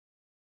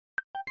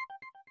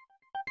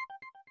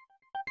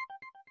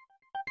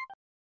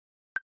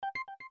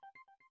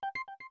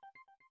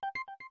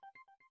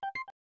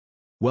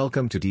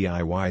Welcome to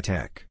DIY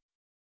Tech.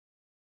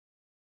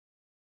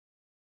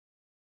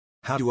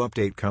 How to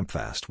update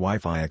Comfast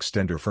Wi-Fi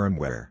extender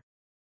firmware.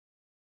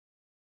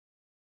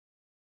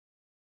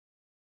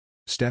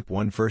 Step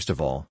 1. First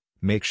of all,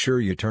 make sure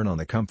you turn on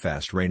the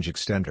Comfast range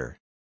extender.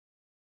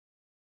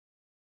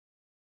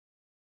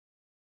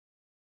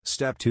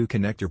 Step 2.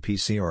 Connect your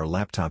PC or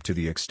laptop to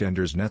the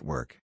extender's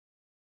network.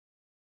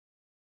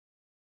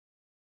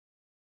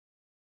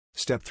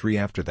 Step 3.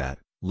 After that,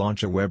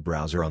 launch a web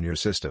browser on your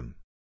system.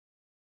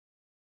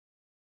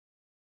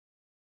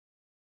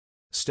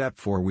 Step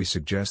 4. We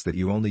suggest that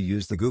you only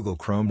use the Google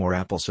Chrome or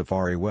Apple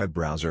Safari web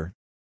browser.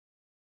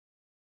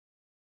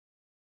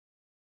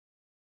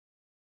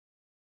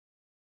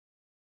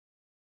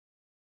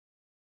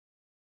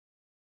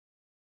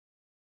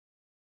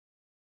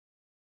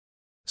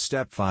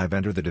 Step 5.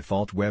 Enter the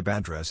default web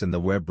address in the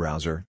web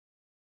browser.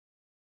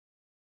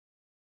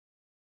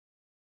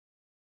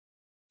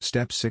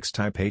 Step 6.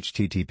 Type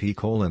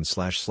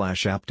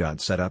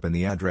http://app.setup in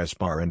the address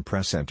bar and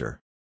press enter.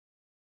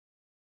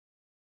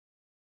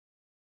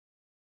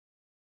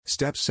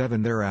 Step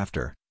 7.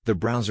 Thereafter, the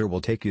browser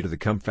will take you to the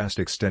Comfast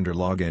extender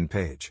login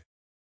page.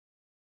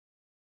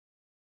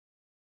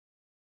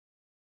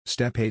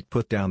 Step 8.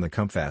 Put down the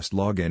Comfast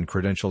login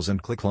credentials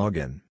and click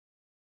Login.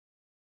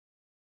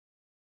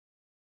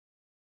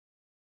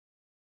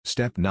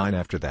 Step 9.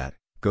 After that,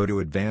 go to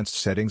Advanced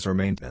Settings or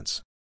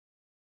Maintenance.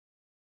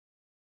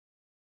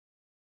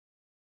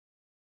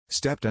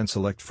 Step 10.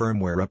 Select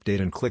Firmware Update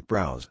and click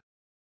Browse.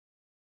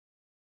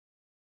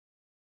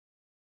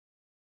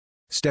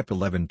 Step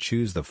 11.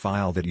 Choose the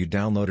file that you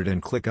downloaded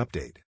and click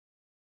Update.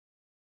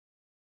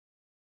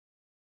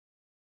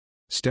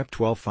 Step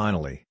 12.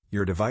 Finally,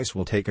 your device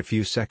will take a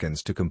few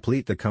seconds to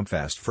complete the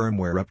Comfast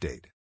firmware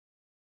update.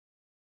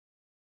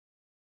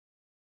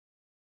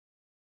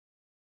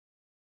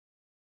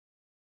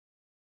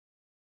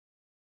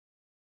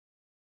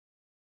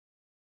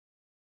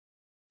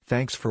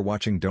 Thanks for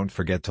watching. Don't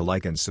forget to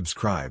like and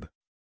subscribe.